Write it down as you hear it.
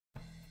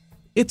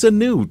It's a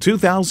new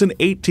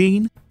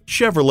 2018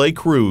 Chevrolet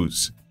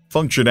Cruze.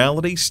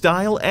 Functionality,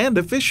 style, and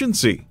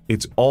efficiency.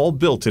 It's all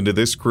built into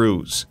this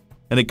Cruze.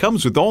 And it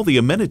comes with all the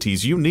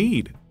amenities you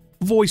need.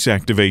 Voice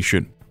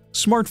activation,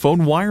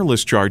 smartphone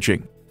wireless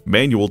charging,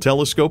 manual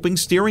telescoping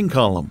steering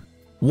column,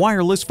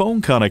 wireless phone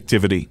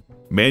connectivity,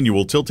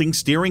 manual tilting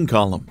steering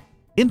column,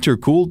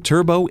 intercooled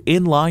turbo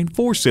inline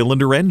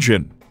 4-cylinder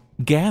engine,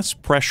 gas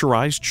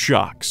pressurized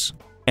shocks,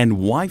 and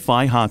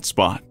Wi-Fi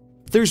hotspot.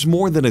 There's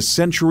more than a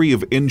century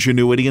of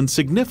ingenuity and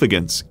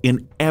significance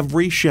in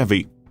every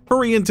Chevy.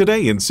 Hurry in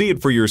today and see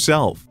it for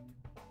yourself.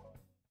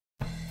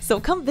 So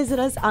come visit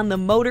us on the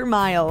Motor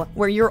Mile,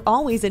 where you're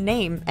always a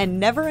name and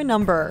never a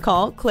number.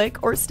 Call,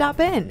 click, or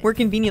stop in. We're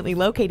conveniently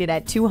located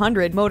at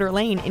 200 Motor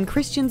Lane in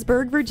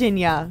Christiansburg,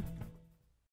 Virginia.